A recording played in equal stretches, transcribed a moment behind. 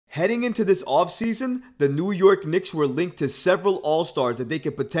Heading into this offseason, the New York Knicks were linked to several All-Stars that they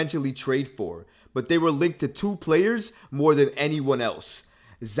could potentially trade for, but they were linked to two players more than anyone else: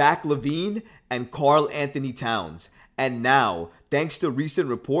 Zach LaVine and Karl Anthony Towns. And now, thanks to recent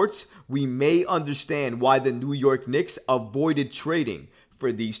reports, we may understand why the New York Knicks avoided trading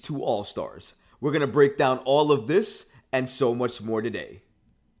for these two All-Stars. We're going to break down all of this and so much more today.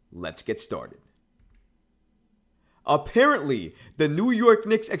 Let's get started. Apparently, the New York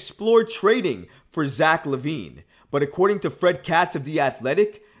Knicks explored trading for Zach LaVine, but according to Fred Katz of The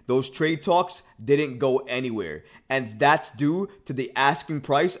Athletic, those trade talks didn't go anywhere, and that's due to the asking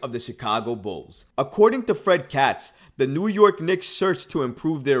price of the Chicago Bulls. According to Fred Katz, the New York Knicks searched to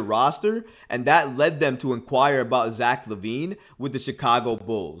improve their roster, and that led them to inquire about Zach LaVine with the Chicago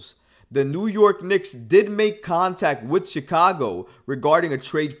Bulls. The New York Knicks did make contact with Chicago regarding a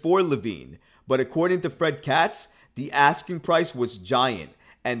trade for LaVine, but according to Fred Katz, the asking price was giant,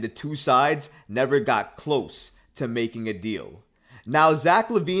 and the two sides never got close to making a deal. Now, Zach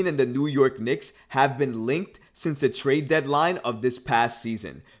LaVine and the New York Knicks have been linked since the trade deadline of this past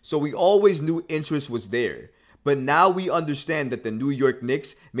season, so we always knew interest was there. But now we understand that the New York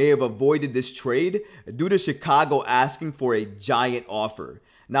Knicks may have avoided this trade due to Chicago asking for a giant offer.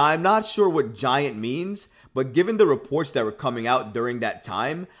 Now, I'm not sure what giant means, but given the reports that were coming out during that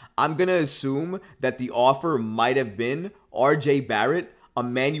time, I'm going to assume that the offer might have been RJ Barrett,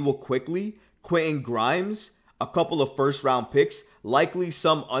 Emmanuel Quickley, Quentin Grimes, a couple of first-round picks, likely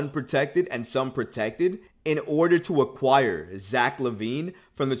some unprotected and some protected, in order to acquire Zach LaVine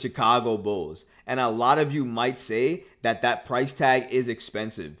from the Chicago Bulls. And a lot of you might say that that price tag is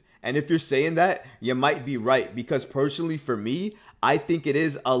expensive. And if you're saying that, you might be right, because personally for me, I think it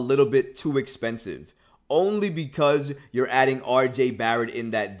is a little bit too expensive. Only because you're adding RJ Barrett in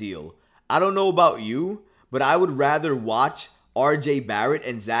that deal. I don't know about you, but I would rather watch RJ Barrett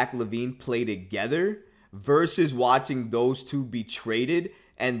and Zach LaVine play together versus watching those two be traded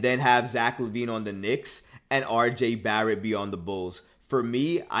and then have Zach LaVine on the Knicks and RJ Barrett be on the Bulls. For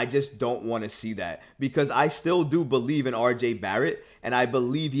me, I just don't want to see that, because I still do believe in RJ Barrett, and I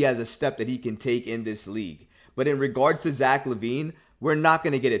believe he has a step that he can take in this league. But in regards to Zach LaVine, we're not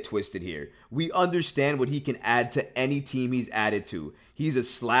going to get it twisted here. We understand what he can add to any team he's added to. He's a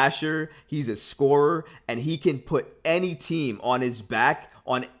slasher, he's a scorer, and he can put any team on his back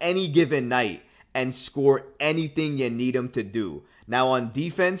on any given night and score anything you need him to do. Now on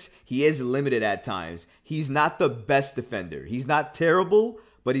defense, he is limited at times. He's not the best defender. He's not terrible,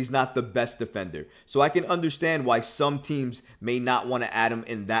 but he's not the best defender. So I can understand why some teams may not want to add him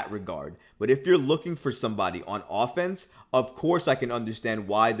in that regard. But if you're looking for somebody on offense, of course I can understand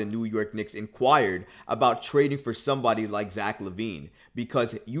why the New York Knicks inquired about trading for somebody like Zach LaVine,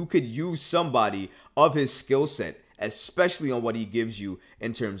 because you could use somebody of his skill set, especially on what he gives you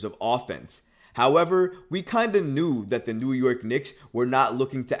in terms of offense. However, we kind of knew that the New York Knicks were not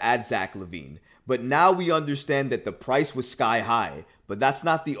looking to add Zach LaVine. But now we understand that the price was sky high, but that's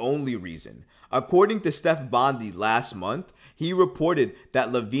not the only reason. According to Steph Bondy last month, he reported that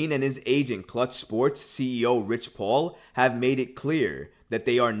LaVine and his agent, Clutch Sports CEO Rich Paul, have made it clear that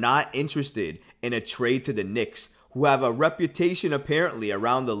they are not interested in a trade to the Knicks, who have a reputation apparently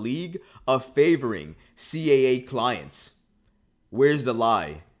around the league of favoring CAA clients. Where's the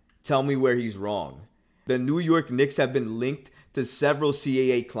lie? Tell me where he's wrong. The New York Knicks have been linked to several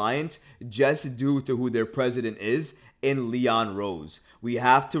CAA clients just due to who their president is in Leon Rose. We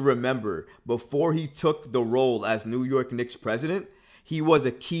have to remember, before he took the role as New York Knicks president, he was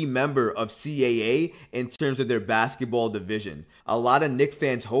a key member of CAA in terms of their basketball division. A lot of Knicks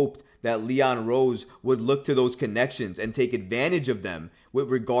fans hoped that Leon Rose would look to those connections and take advantage of them with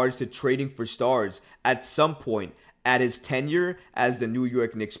regards to trading for stars at some point at his tenure as the New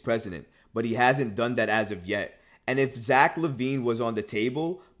York Knicks president. But he hasn't done that as of yet. And if Zach LaVine was on the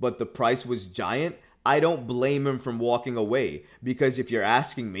table, but the price was giant, I don't blame him from walking away. Because if you're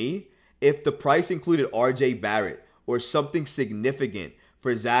asking me, if the price included RJ Barrett or something significant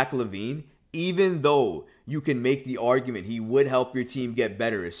for Zach LaVine, even though you can make the argument he would help your team get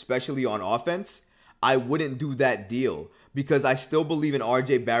better, especially on offense, I wouldn't do that deal. Because I still believe in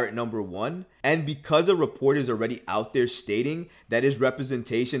RJ Barrett number one, and because a report is already out there stating that his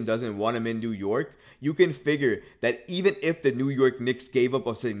representation doesn't want him in New York, you can figure that even if the New York Knicks gave up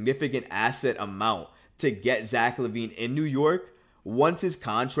a significant asset amount to get Zach LaVine in New York, once his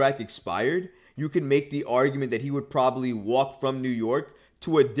contract expired, you can make the argument that he would probably walk from New York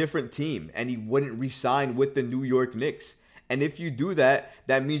to a different team and he wouldn't re-sign with the New York Knicks. And if you do that,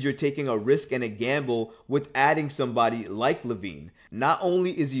 that means you're taking a risk and a gamble with adding somebody like LaVine. Not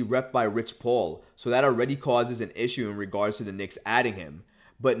only is he repped by Rich Paul, so that already causes an issue in regards to the Knicks adding him,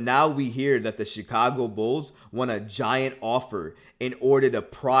 But now we hear that the Chicago Bulls want a giant offer in order to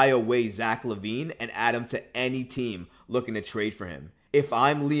pry away Zach LaVine and add him to any team looking to trade for him. If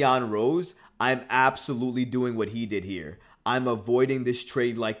I'm Leon Rose, I'm absolutely doing what he did here. I'm avoiding this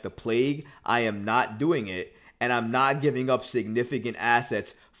trade like the plague. I am not doing it, and I'm not giving up significant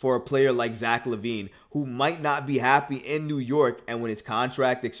assets for a player like Zach LaVine, who might not be happy in New York, and when his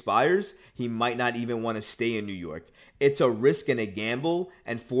contract expires, he might not even want to stay in New York. It's a risk and a gamble,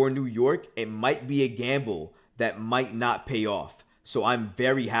 and for New York, it might be a gamble that might not pay off. So I'm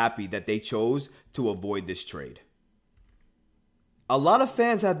very happy that they chose to avoid this trade. A lot of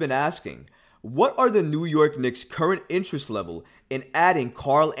fans have been asking, what are the New York Knicks' current interest level in adding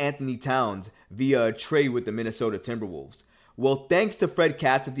Karl Anthony Towns via a trade with the Minnesota Timberwolves? Well, thanks to Fred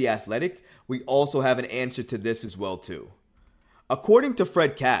Katz of The Athletic, we also have an answer to this as well too. According to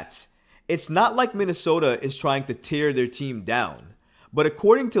Fred Katz, it's not like Minnesota is trying to tear their team down, but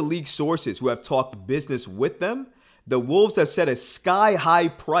according to league sources who have talked business with them, the Wolves have set a sky-high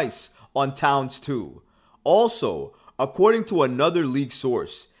price on Towns too. Also, according to another league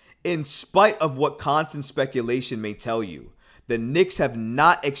source, in spite of what constant speculation may tell you, the Knicks have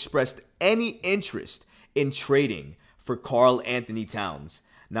not expressed any interest in trading for Karl Anthony Towns.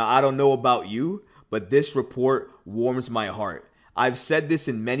 Now, I don't know about you, but this report warms my heart. I've said this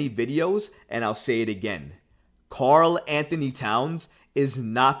in many videos, and I'll say it again. Karl Anthony Towns is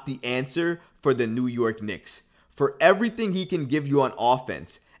not the answer for the New York Knicks. For everything he can give you on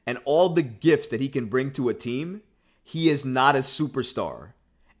offense and all the gifts that he can bring to a team, he is not a superstar.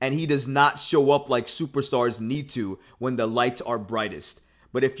 And he does not show up like superstars need to when the lights are brightest.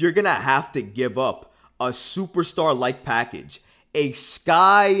 But if you're going to have to give up a superstar-like package, a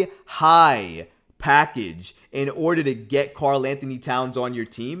sky-high package in order to get Karl Anthony Towns on your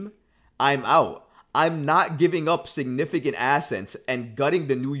team, I'm out. I'm not giving up significant assets and gutting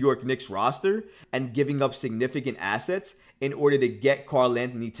the New York Knicks roster and giving up significant assets in order to get Karl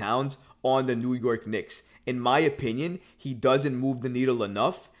Anthony Towns on the New York Knicks. In my opinion, he doesn't move the needle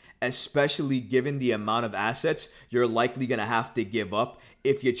enough, especially given the amount of assets you're likely going to have to give up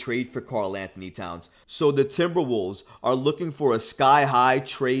if you trade for Karl Anthony Towns. So the Timberwolves are looking for a sky-high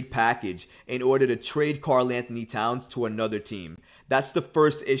trade package in order to trade Karl Anthony Towns to another team. That's the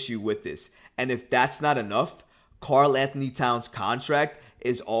first issue with this. And if that's not enough, Karl Anthony Towns' contract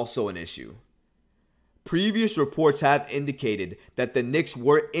is also an issue. Previous reports have indicated that the Knicks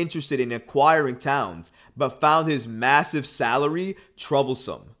were interested in acquiring Towns, but found his massive salary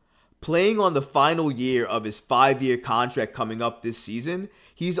troublesome. Playing on the final year of his 5-year contract coming up this season,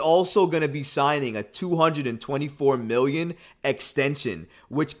 he's also going to be signing a $224 million extension,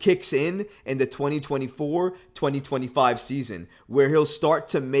 which kicks in the 2024-2025 season, where he'll start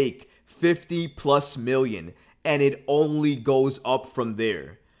to make $50+ million, and it only goes up from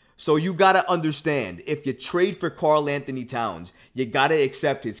there. So you got to understand, if you trade for Karl Anthony Towns, you got to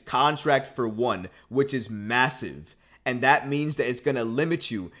accept his contract for one, which is massive. And that means that it's going to limit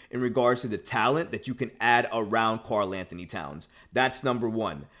you in regards to the talent that you can add around Karl Anthony Towns. That's number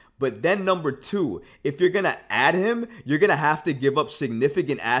one. But then number two, if you're going to add him, you're going to have to give up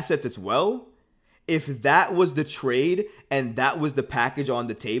significant assets as well. If that was the trade and that was the package on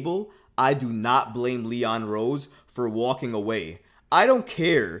the table, I do not blame Leon Rose for walking away. I don't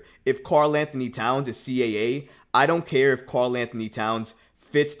care if Karl Anthony Towns is CAA. I don't care if Karl Anthony Towns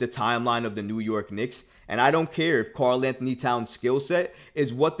fits the timeline of the New York Knicks. And I don't care if Karl Anthony Towns' skill set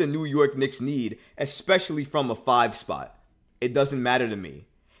is what the New York Knicks need, especially from a 5 spot. It doesn't matter to me.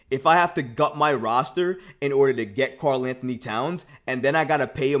 If I have to gut my roster in order to get Karl Anthony Towns, and then I got to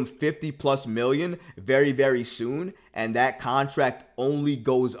pay him $50+ million very, very soon, and that contract only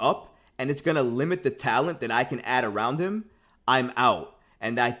goes up, and it's going to limit the talent that I can add around him, I'm out.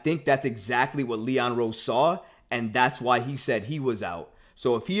 And I think that's exactly what Leon Rose saw, and that's why he said he was out.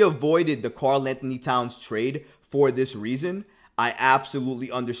 So if he avoided the Karl Anthony Towns trade for this reason, I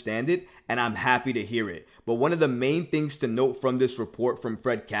absolutely understand it, and I'm happy to hear it. But one of the main things to note from this report from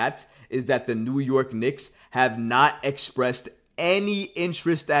Fred Katz is that the New York Knicks have not expressed any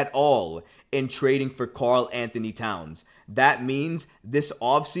interest at all in trading for Karl Anthony Towns. That means this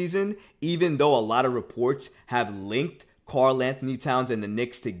offseason, even though a lot of reports have linked Karl Anthony Towns and the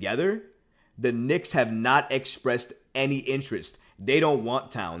Knicks together, the Knicks have not expressed any interest. They don't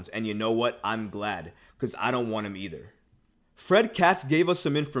want Towns, and you know what? I'm glad, because I don't want him either. Fred Katz gave us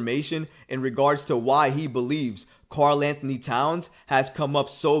some information in regards to why he believes Karl Anthony Towns has come up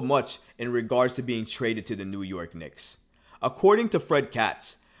so much in regards to being traded to the New York Knicks. According to Fred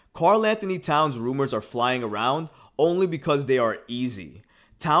Katz, Karl Anthony Towns rumors are flying around only because they are easy.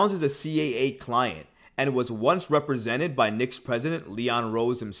 Towns is a CAA client, and was once represented by Knicks president Leon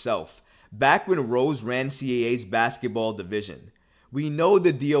Rose himself, back when Rose ran CAA's basketball division. We know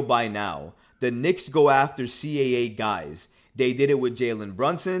the deal by now. The Knicks go after CAA guys. They did it with Jalen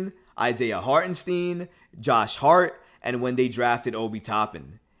Brunson, Isaiah Hartenstein, Josh Hart, and when they drafted Obi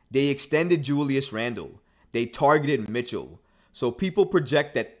Toppin. They extended Julius Randle. They targeted Mitchell. So people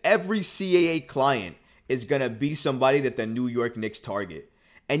project that every CAA client is going to be somebody that the New York Knicks target.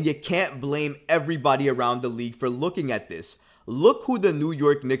 And you can't blame everybody around the league for looking at this. Look who the New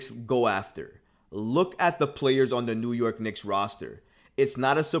York Knicks go after. Look at the players on the New York Knicks roster. It's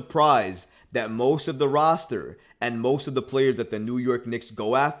not a surprise that most of the roster and most of the players that the New York Knicks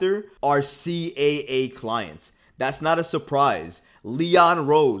go after are CAA clients. That's not a surprise. Leon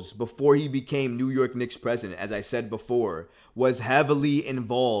Rose, before he became New York Knicks president, as I said before, was heavily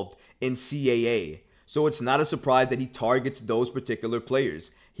involved in CAA. So it's not a surprise that he targets those particular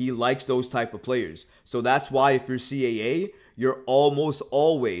players. He likes those type of players. So that's why if you're CAA, you're almost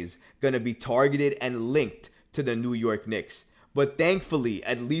always going to be targeted and linked to the New York Knicks. But thankfully,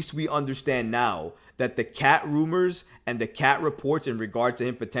 at least we understand now that the cat rumors and the cat reports in regard to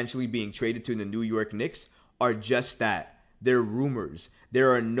him potentially being traded to the New York Knicks are just that. They're rumors.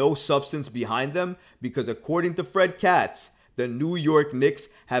 There are no substance behind them because according to Fred Katz, the New York Knicks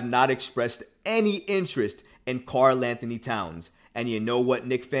have not expressed any interest in Karl Anthony Towns. And you know what,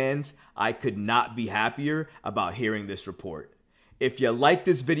 Knicks fans? I could not be happier about hearing this report. If you like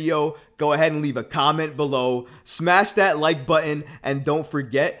this video, go ahead and leave a comment below, smash that like button, and don't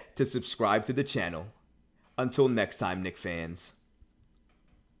forget to subscribe to the channel. Until next time, Knicks fans.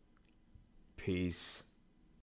 Peace.